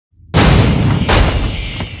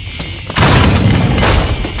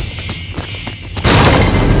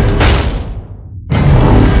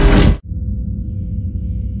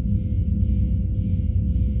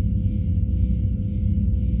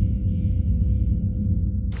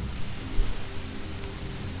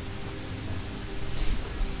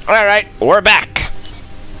Alright, we're back.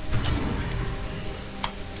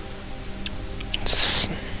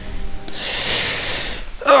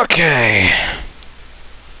 Okay.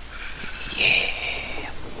 Yeah.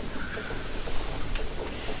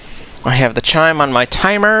 I have the chime on my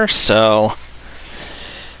timer, so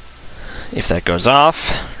if that goes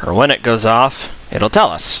off, or when it goes off, it'll tell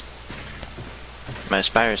us. My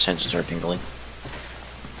spider senses are tingling.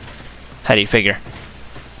 How do you figure?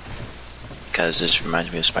 Because this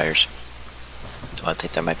reminds me of spiders. So I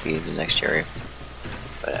think that might be the next area.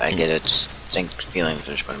 But I get a distinct feeling that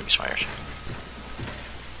there's going to be spiders.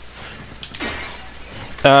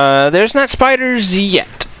 There's not spiders yet.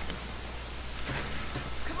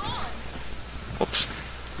 Whoops.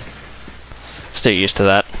 Still used to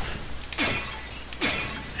that.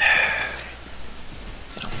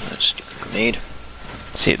 Oh, that stupid grenade.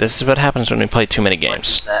 See, this is what happens when we play too many What games.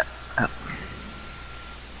 is that? Oh.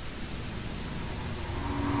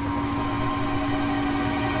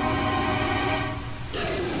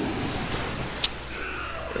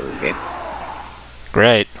 Okay.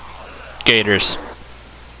 Great. Gators.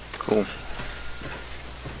 Cool.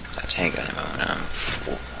 That's handgun ammo, and I'm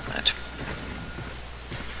full on that.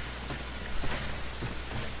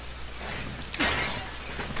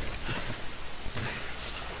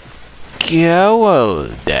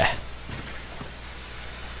 Gold.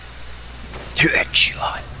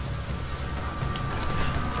 Headshot.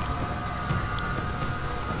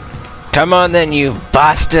 Come on then, you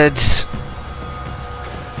bastards.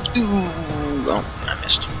 Ooh, oh, I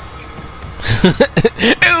missed.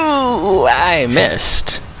 Ooh, I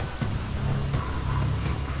missed.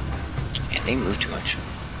 Yeah, they move too much.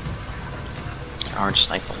 They're hard to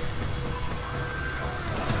snipe them.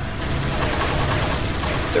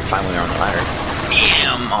 They're fine when they're on the ladder.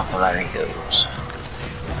 Bam! Off the ladder he goes.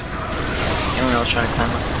 Anyone else trying to climb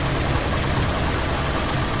up?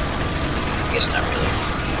 I guess not really.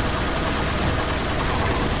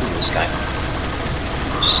 Ooh, this guy.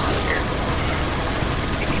 Just sit here.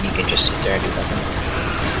 Maybe he can just sit there and do nothing.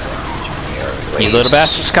 You little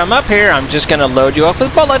bastards, come up here. I'm just gonna load you up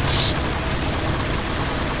with bullets.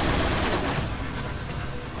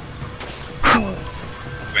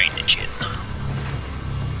 Right in the chin.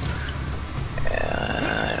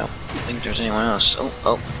 I don't think there's anyone else.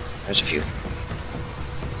 Oh, there's a few.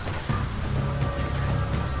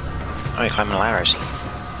 Oh, you're climbing a ladder, I see.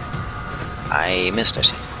 I missed, I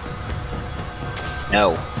see.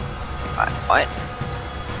 No. What?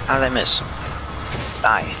 How did I miss?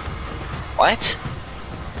 Die. What?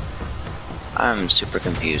 I'm super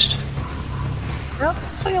confused. What the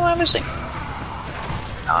fuck am I missing?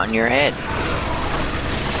 On your head.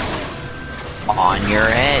 On your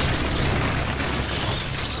head.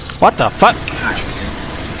 What the fuck? Gosh, man.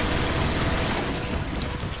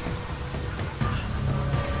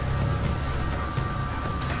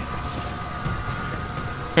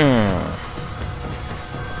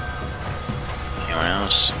 Anyone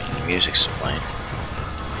else? The music's still playing.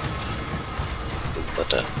 What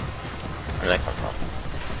the? Where'd that come from?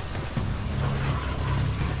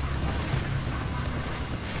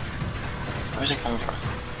 Where's it coming from?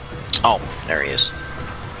 Oh, there he is.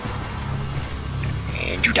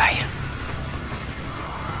 And you die.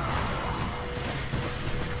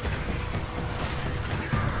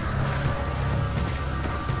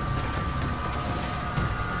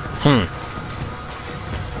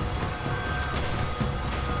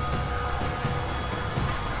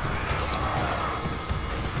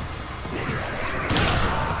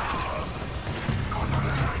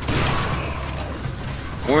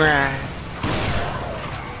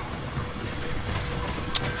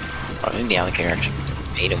 I think the alligator actually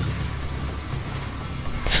ate him.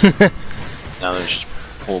 Now there's just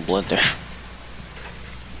full blood there.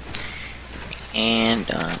 And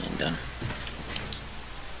done, and done.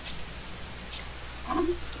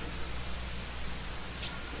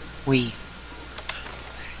 Wee.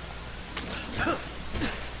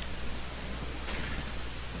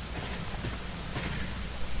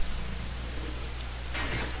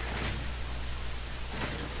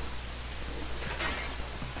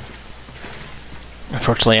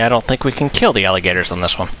 Unfortunately, I don't think we can kill the alligators on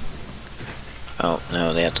this one. Oh,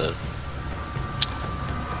 no, they have to...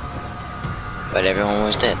 But everyone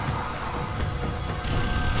was dead.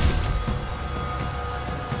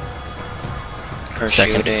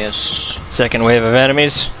 Second wave of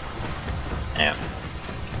enemies. Yeah.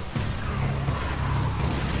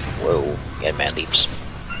 Whoa, he had mad leaps.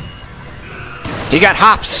 He got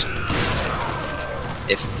hops!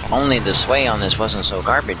 If only the sway on this wasn't so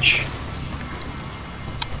garbage.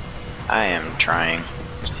 I am trying.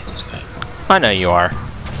 This guy. I know you are.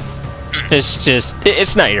 It's just,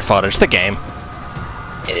 it's not your fault, it's the game.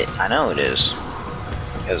 I know it is.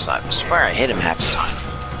 Because I swear I hit him half the time.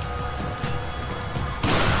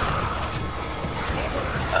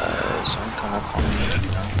 Someone come up on me.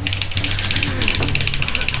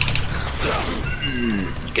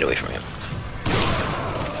 Get away from him.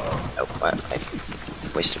 Oh, I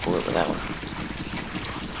wasted a bullet with that one.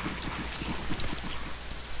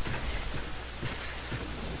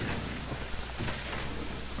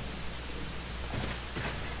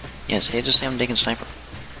 Yes, hey, just say I'm digging sniper.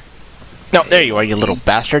 No, there you are, you little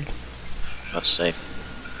bastard. Let's say.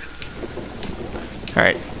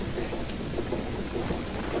 Alright.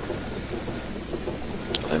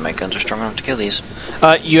 My guns are strong enough to kill these.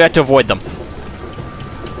 You have to avoid them.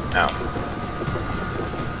 Oh.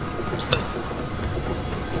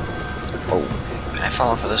 Oh, can I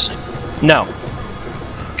fall off of this thing? No.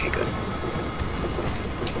 Okay, good.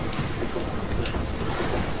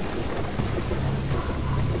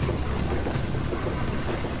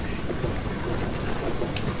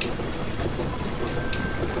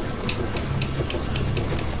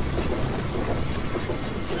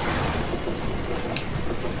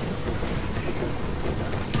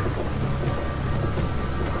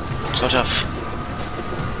 So tough.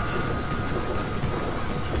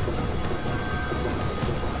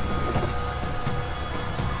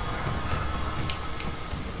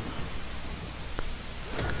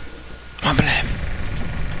 Hombre.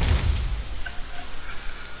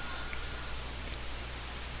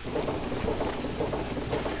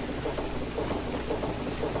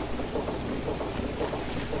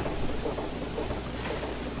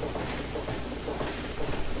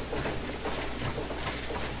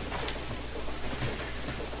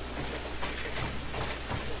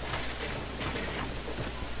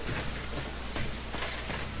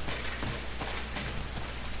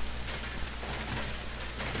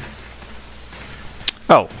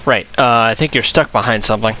 Oh, right. I think you're stuck behind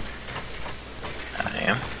something. I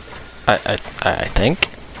am. I think.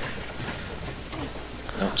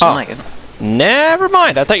 Don't sound like it. Never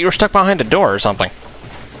mind. I thought you were stuck behind a door or something.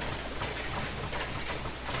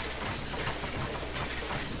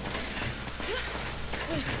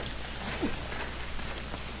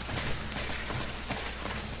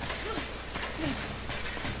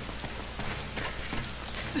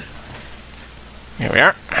 Here we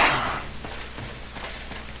are.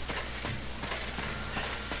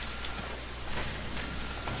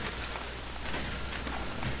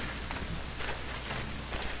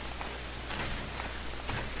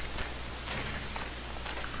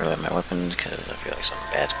 Reload my weapon because I feel like something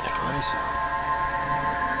bad's gonna happen. I see.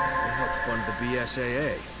 They helped fund the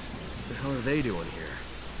BSAA. What the hell are they doing here?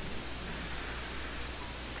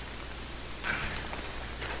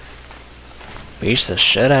 Beats the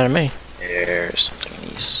shit out of me. There's something in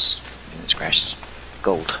these crashes.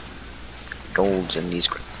 Gold. Gold's in these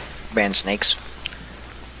band snakes.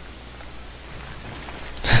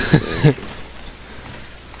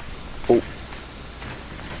 Oh.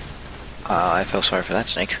 I feel sorry for that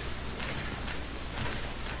snake.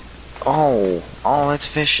 Oh, that's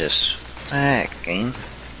vicious. What the heck, game?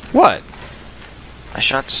 What? I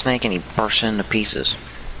shot the snake and he burst into pieces.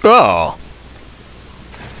 Oh.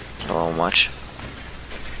 A little much.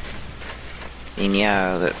 And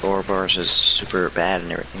yeah, the Ouroboros is super bad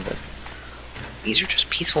and everything, but these are just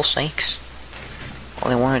peaceful snakes. All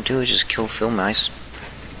they want to do is just kill field mice.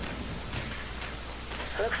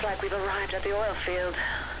 Looks like we've arrived at the oil field.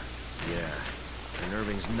 Yeah, and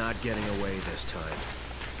Irving's not getting away this time.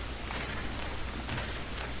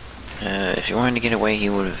 If he wanted to get away, he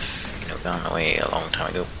would have, gone away a long time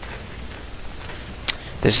ago.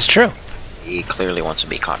 This is true. He clearly wants to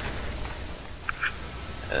be caught.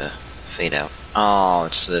 Fade out. Oh,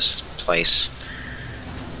 it's this place.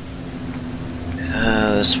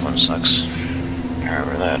 This one sucks. I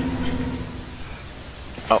remember that.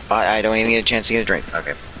 Oh, I don't even get a chance to get a drink.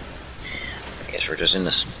 Okay. I guess we're just in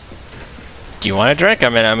this. Do you want a drink? I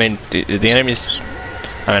mean, the enemies.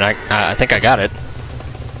 I think I got it.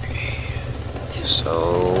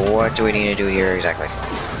 So, what do we need to do here exactly?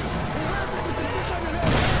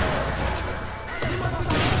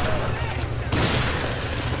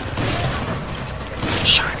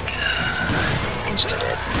 Shotgun.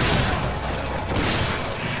 Insta-dead.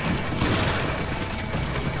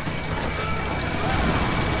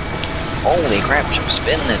 Holy crap, I'm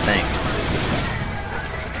spinning that thing.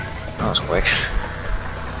 That was quick.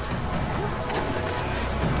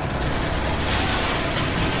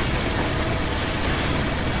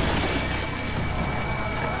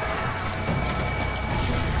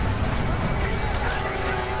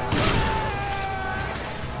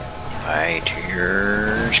 Right,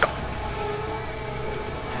 here's go.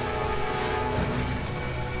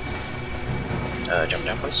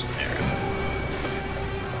 down, please. There.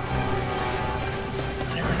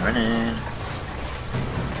 Running.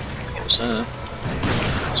 Okay, what's up?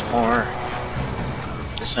 Some more.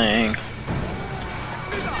 Just saying.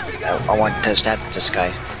 I want to stab this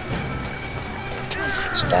guy.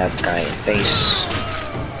 Stab guy in the face.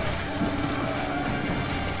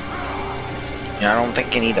 I don't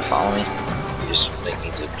think you need to follow me. They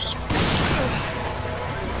need to just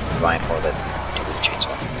blindfold it. Do with the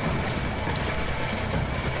chainsaw.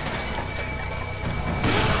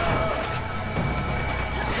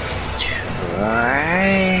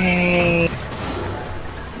 Right.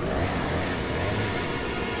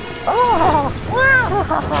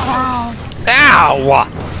 Ow!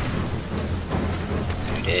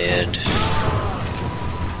 You did.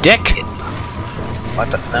 Dick! What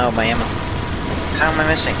the? No, my ammo. How am I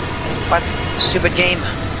missing? What? Stupid game.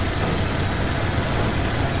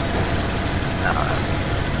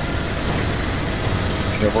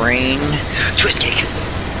 Your brain. Twist kick.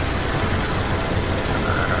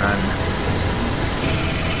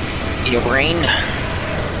 Your brain.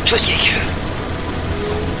 Twist kick.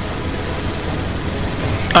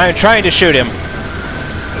 I'm trying to shoot him.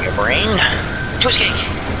 Your brain. Twist kick.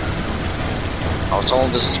 I was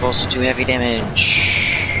told this is supposed to do heavy damage.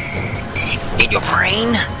 In your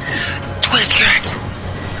brain. Twist kick.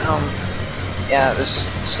 Yeah, this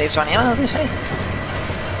saves on ammo, they say.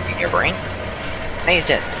 In your brain. Hey, he's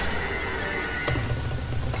dead.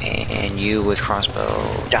 And you with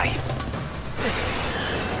crossbow, die.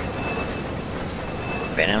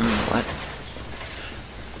 Venom, what?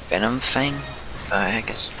 Venom Fang? The heck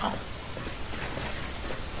is, oh.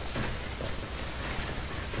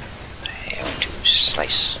 I want to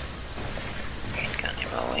slice. Handgun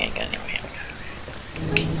ammo, handgun ammo, handgun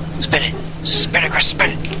ammo. Spin it! Spin it, Chris, spin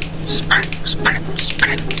it! Spin it, spin it,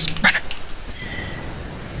 spin it, spin it!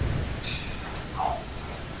 Oh.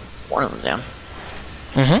 One of them down.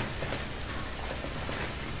 Mm-hmm.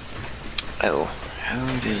 Oh,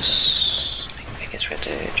 how does... I guess we have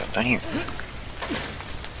to jump down here.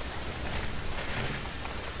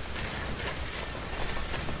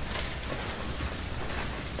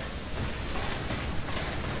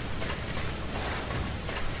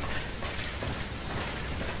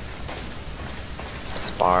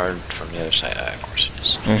 It's barred from the other side, of course it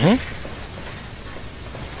is. Mm-hmm.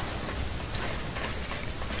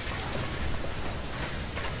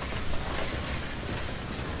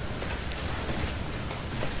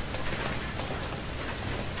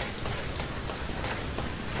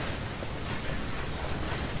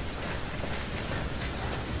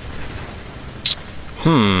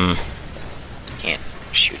 Can't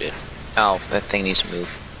shoot it. Oh, that thing needs to move.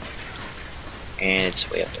 And it's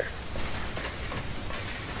way up there.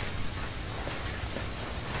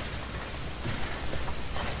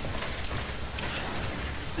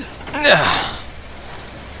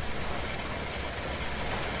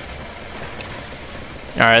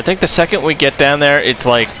 Alright, I think the second we get down there, it's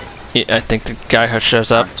like... I think the guy who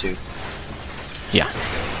shows up. 1, 2. Yeah.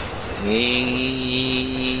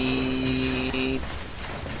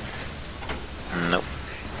 Nope.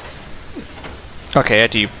 Okay,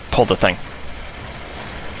 after you pull the thing.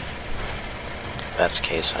 If that's the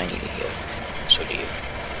case, I need to heal. So do you.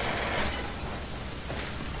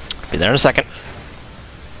 Be there in a second.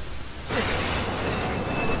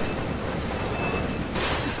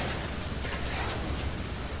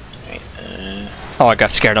 Alright, Oh, I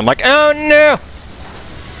got scared. I'm like, oh no!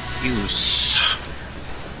 use.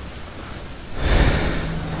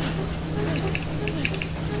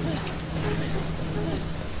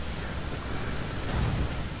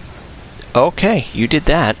 Okay, you did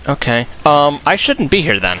that. Okay. I shouldn't be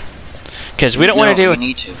here then. Because we don't want to do you it.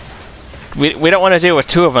 need to. We don't want to do it with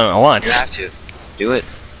two of them at once. You have to. Do it.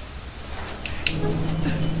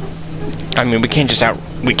 I mean, we can just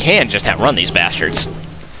outrun these bastards.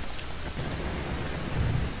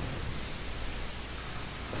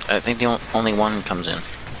 I think the only one comes in.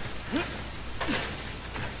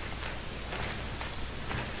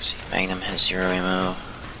 Let's see, Magnum has 0 ammo.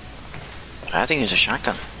 But I think it's a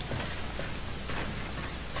shotgun.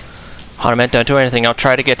 Automat, don't do anything. I'll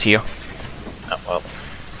try to get to you. Oh, well.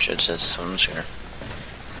 Should have said something sooner.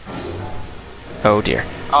 Oh dear.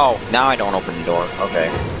 Oh, now I don't open the door.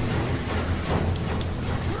 Okay.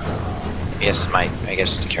 Yes, I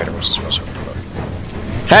guess the character was supposed to open the door.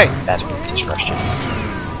 Hey! That's what just rushed in.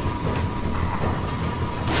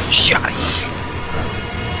 Shotty!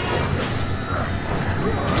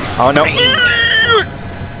 Oh no.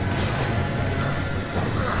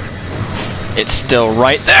 It's still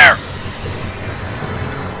right there!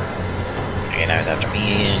 Okay, now it's after me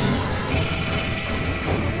and...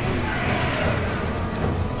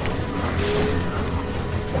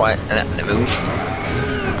 What? The move?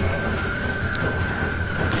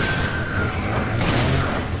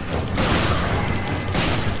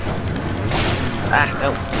 Ah, no.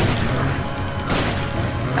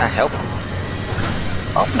 Ah, help.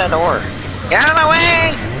 Open the door. Get out of the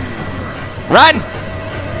way! Run!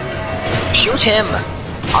 Shoot him!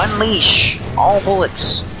 Unleash all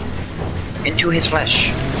bullets into his flesh.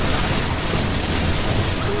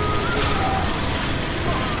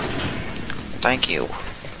 Thank you.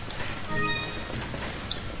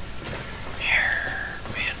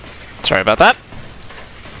 Man. Sorry about that.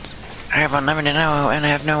 I have unlimited ammo and I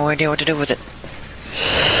have no idea what to do with it.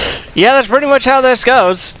 Yeah, that's pretty much how this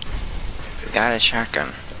goes. You got a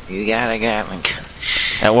shotgun. You got a Gatling.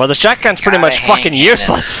 Well, the shotgun's pretty Got a much hand fucking cannon.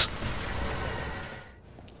 useless.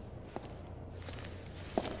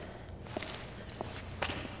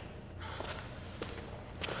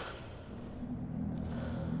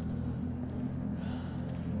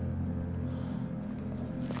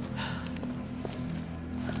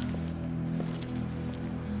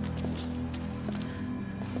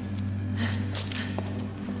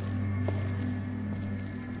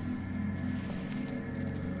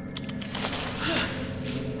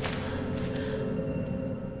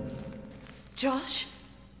 Josh,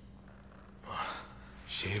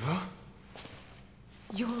 Shiva?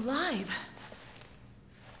 you're alive.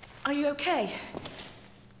 Are you okay?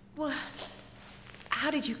 What?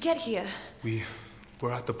 How did you get here? We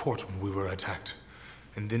were at the port when we were attacked.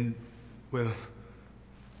 And then, well,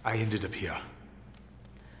 I ended up here.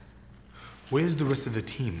 Where's the rest of the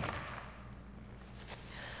team?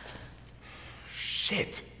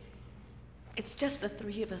 Shit! It's just the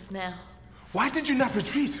three of us now. Why did you not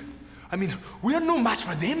retreat? I mean, we are no match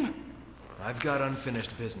for them. I've got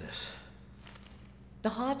unfinished business. The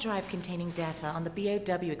hard drive containing data on the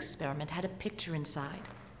BOW experiment had a picture inside.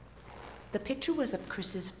 The picture was of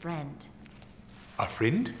Chris's friend. A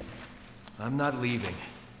friend? I'm not leaving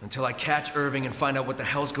until I catch Irving and find out what the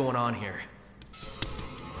hell's going on here.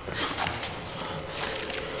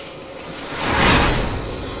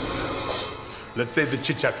 Let's save the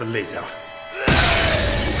chit-chat for later.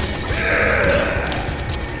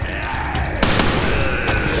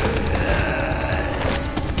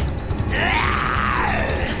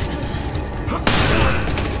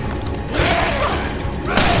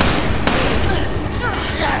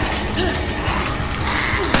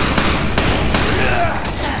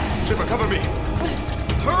 Shiva, cover me!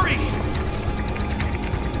 Hurry!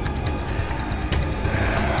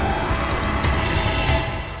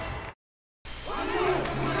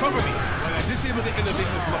 Cover me while I disable the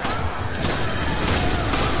elevator's block.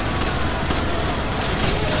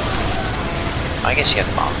 I guess you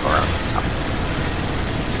have bomb for him.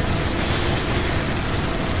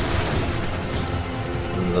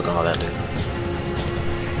 Look at all that, dude.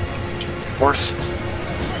 Worth.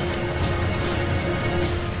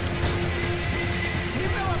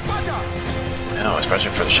 I know,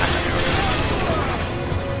 especially for the shotgun.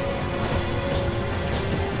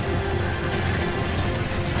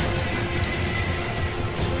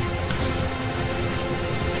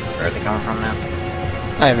 Where are they coming from now?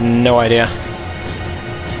 I have no idea.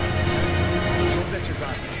 Don't let your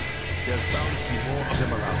guard down. There's bound to be more of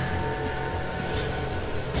them around.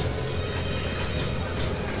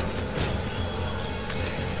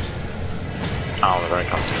 Oh, they're gonna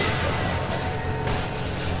come through.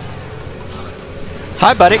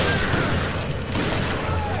 Hi, buddy.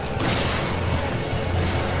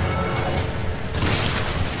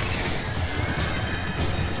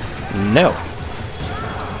 No.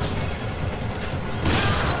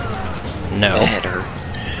 No. The head hurt.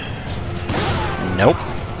 Nope.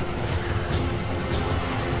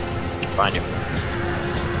 Find you.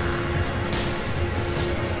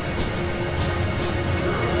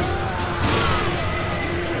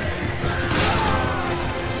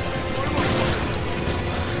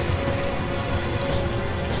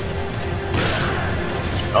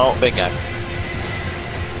 Oh, big guy.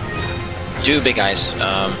 Two big guys.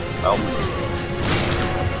 Oh.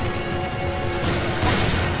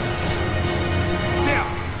 There!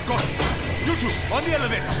 Got it! You two, on the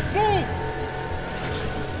elevator! Move!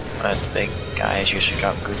 But the big guys usually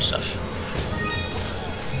got good stuff.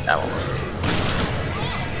 That won't work.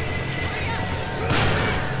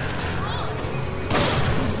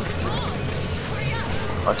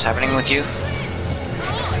 What's happening with you?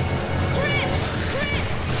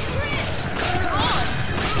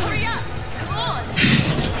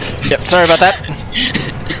 Yep, sorry about that.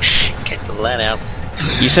 Get the lead out.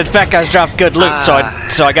 You said fat guys drop good loot, so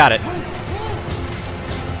I got it.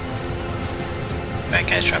 That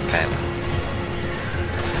guy's drop pad.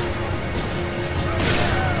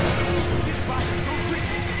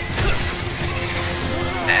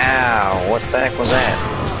 what the heck was that?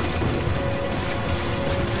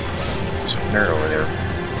 Some nerd over there.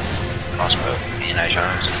 Crossbow. And I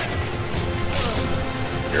shot him.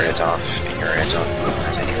 Your head's off. And your head's off.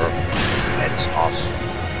 And your head's off.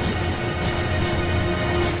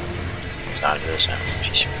 It's not good sound.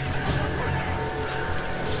 Jeez.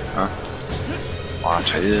 Huh? One,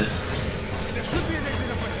 two.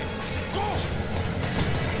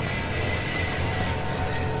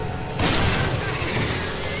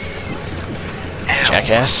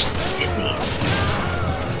 Jackass. Hit me.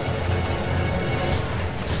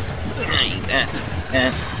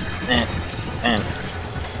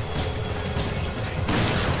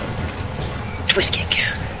 Twist kick.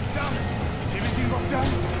 Is everything locked down?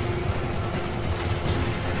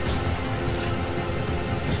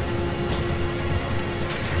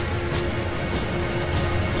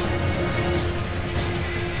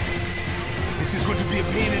 This is going to be a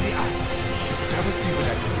pain in the ass. But I will see what I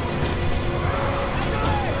can do.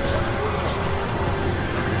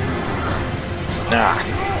 Ah,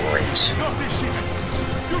 great. Not this shit.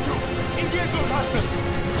 You two, engage those hostiles.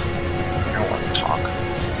 I don't want to talk.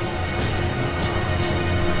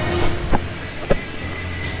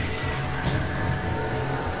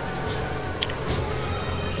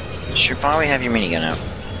 You should probably have your minigun out.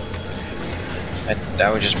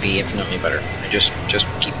 That would just be infinitely better. And just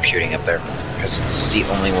keep shooting up there, because it's the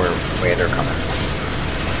only way they're coming.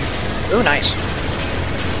 Ooh, nice.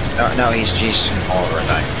 No, he's all over a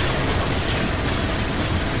die.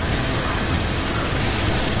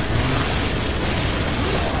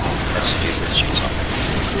 That's the dude with the chainsaw.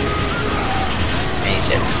 And he's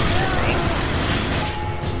hit.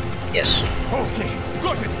 Yes. Okay,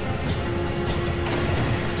 got it.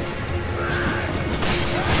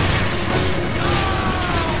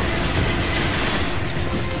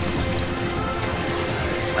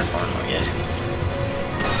 Oh, yeah.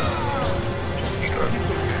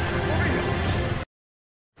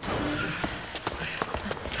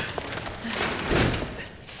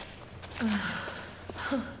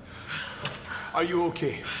 Are you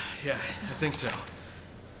okay? Yeah, I think so.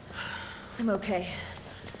 I'm okay.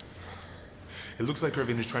 It looks like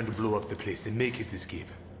Irving is trying to blow up the place and make his escape.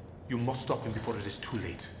 You must stop him before it is too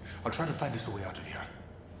late. I'll try to find us a way out of here.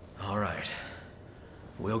 All right.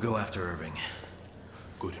 We'll go after Irving.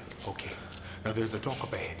 Good. Okay. Now there's a dock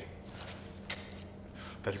up ahead.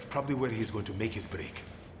 That is probably where he's going to make his break.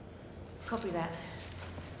 Copy that.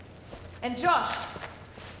 And Josh!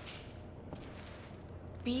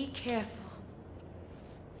 Be careful.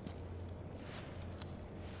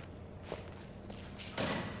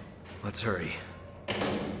 Let's hurry.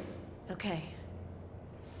 Okay.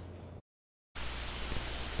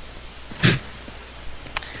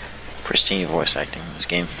 Pristine voice acting in this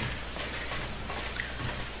game.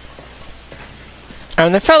 I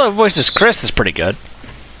mean, the fellow who voices Chris is pretty good.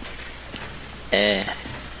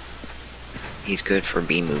 He's good for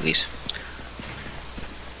B movies.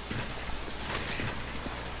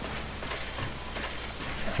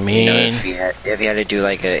 I mean, You know, if you had to do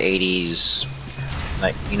like a 80s,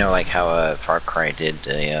 like like how Far Cry did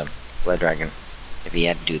the Blood Dragon. If he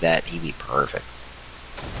had to do that, he'd be perfect.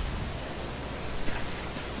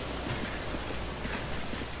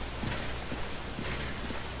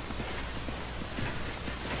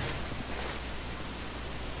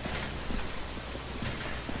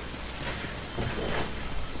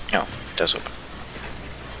 No, it does open.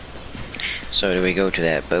 So do we go to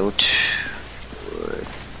that boat? Or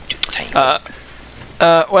to the tank?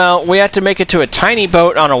 well, we have to make it to a tiny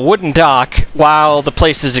boat on a wooden dock while the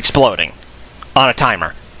place is exploding. On a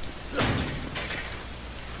timer.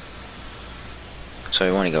 So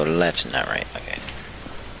we want to go left and not right. Okay.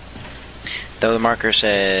 Though the marker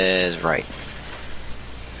says right.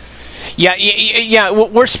 Yeah,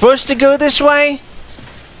 we're supposed to go this way?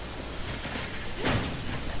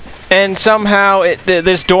 And somehow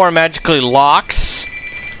this door magically locks.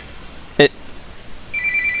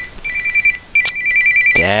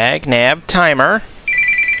 Dag nab timer.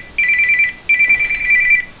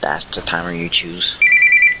 That's the timer you choose.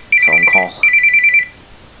 Phone call.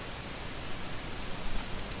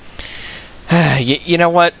 You know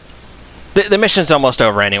what? The mission's almost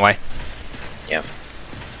over anyway. Yep.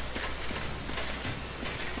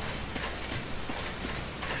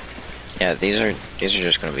 Yeah, these are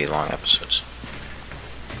just going to be long episodes.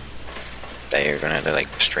 That you're going to have to like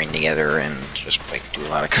string together and just like do a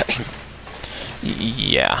lot of cutting.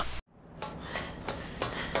 Yeah.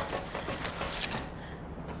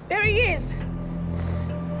 There he is!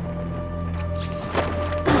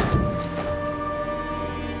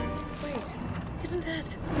 Wait, isn't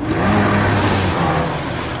that...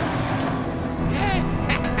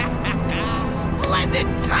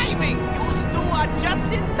 Splendid timing! You two are just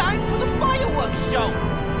in time for the fireworks show!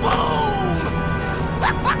 Boom!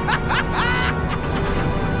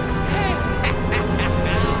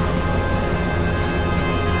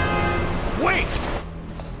 Wait!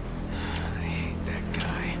 I hate that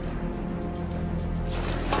guy.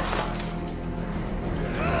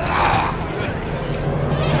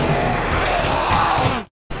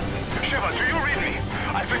 Shiva, do you read me?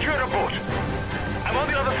 I secured a boat. I'm on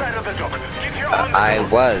the other side of the dock. Keep your eyes I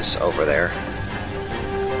was over there.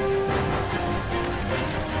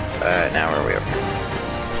 Now where are we over here?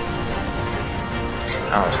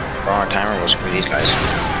 Oh, wrong timer was for these guys.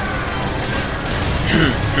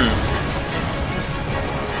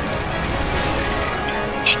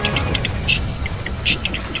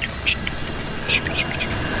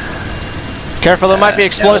 Careful, there might be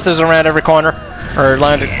explosives around every corner. Or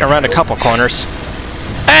around a couple corners.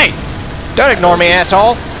 Hey! Don't ignore me,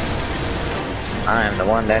 asshole! I'm the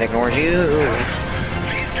one that ignores you.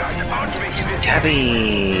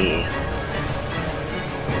 Tabby.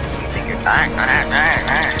 You think you're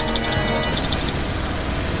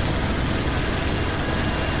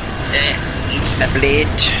eats my blade.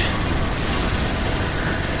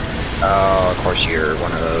 Oh, of course you're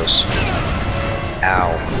one of those.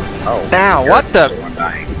 Ow. Oh. Ow, you're what the? one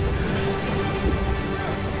dying.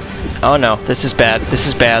 Oh no, this is bad. This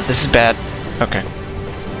is bad. This is bad. Okay.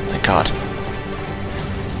 Thank God.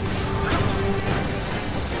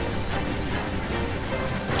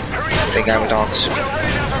 Big guy with dogs. I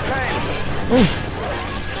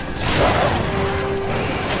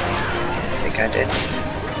think I did.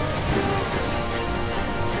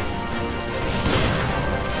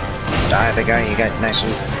 Die, big guy. You got nice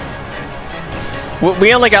loot.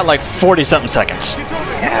 We only got like 40-something seconds.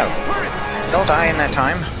 Yeah. Don't die in that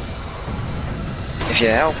time. If you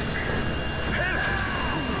help.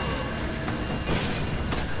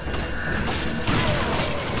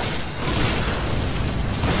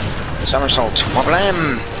 Somersault.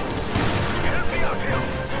 Wablam!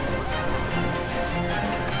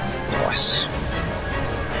 Nice.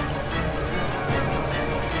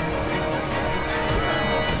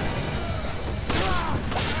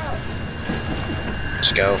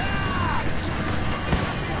 Let's go.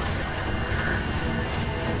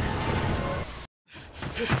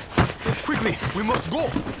 Quickly, we must go.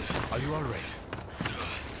 Are you all right?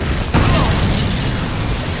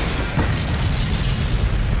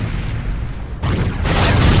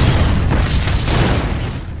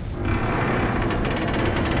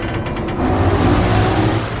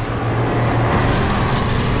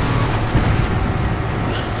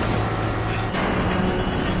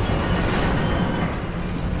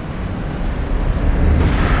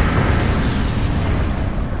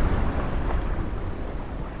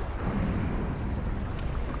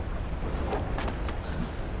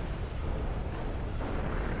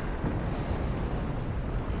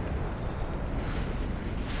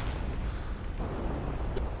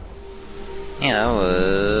 Yeah, that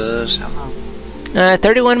was... how long?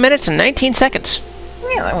 31 minutes and 19 seconds.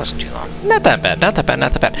 Yeah, that wasn't too long. Not that bad, not that bad,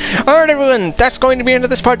 not that bad. Alright everyone, that's going to be the end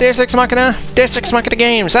of this part of Deus Ex Machina. Deus Ex Machina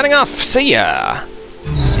Games, signing off. See ya!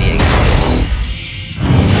 See ya.